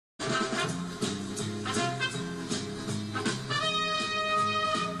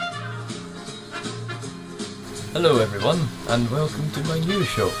Hello everyone, and welcome to my new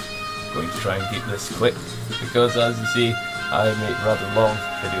show. I'm going to try and keep this quick, because as you see, I make rather long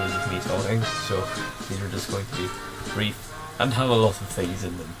videos of me talking, so these are just going to be brief and have a lot of things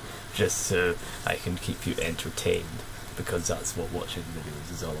in them, just so I can keep you entertained, because that's what watching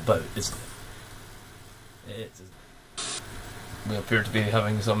videos is all about, isn't it? We appear to be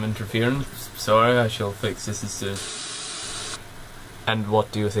having some interference. Sorry, I shall fix this as soon. And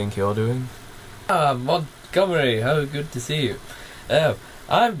what do you think you're doing? Ah, Montgomery, how good to see you.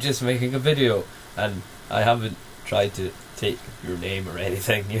 I'm just making a video, and I haven't tried to take your name or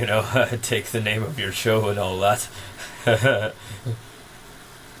anything, you know, take the name of your show and all that.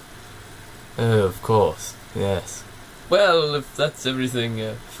 Oh, of course, yes. Well, if that's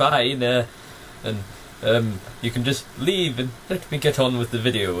everything, fine, and you can just leave and let me get on with the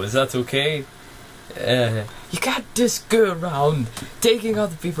video, is that okay? You can't just go around taking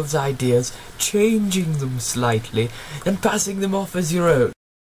other people's ideas, changing them slightly, and passing them off as your own.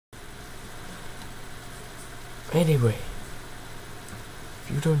 Anyway,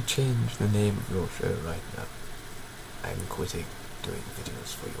 if you don't change the name of your show right now, I'm quitting doing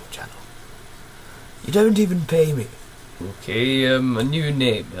videos for your channel. You don't even pay me. Okay, a new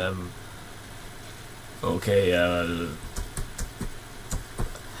name, okay,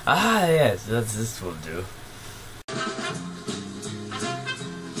 yes, this will do.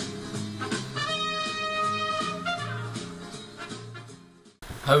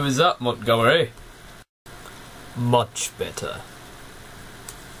 How is that, Montgomery? Much better.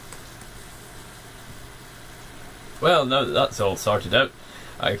 Well, now that that's all sorted out,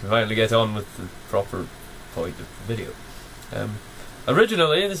 I can finally get on with the proper point of the video.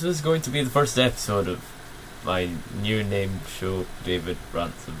 Originally, this was going to be the first episode of my new named show, David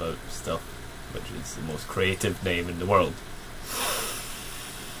Rants About Stuff, which is the most creative name in the world.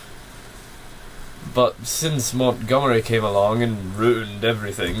 But since Montgomery came along and ruined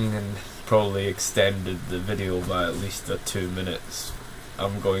everything and probably extended the video by at least 2 minutes,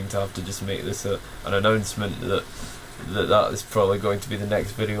 I'm going to have to just make this an announcement that is probably going to be the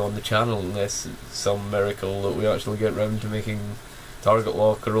next video on the channel, unless it's some miracle that we actually get round to making Target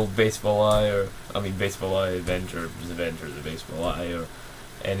Lock or Old Baseball Eye, or Baseball Eye Adventure, the Baseball Eye, or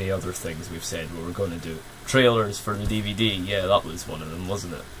any other things we've said we were going to do. Trailers for the DVD, yeah, that was one of them,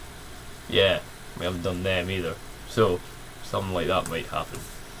 wasn't it? Yeah, we haven't done them either. So, something like that might happen.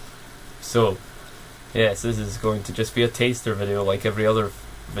 So, yes, this is going to just be a taster video like every other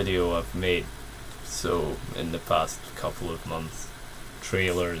video I've made. So, in the past couple of months,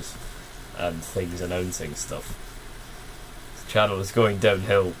 trailers and things announcing stuff. Channel is going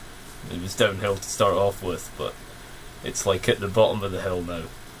downhill. It was downhill to start off with, but it's like at the bottom of the hill now,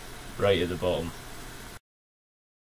 right at the bottom.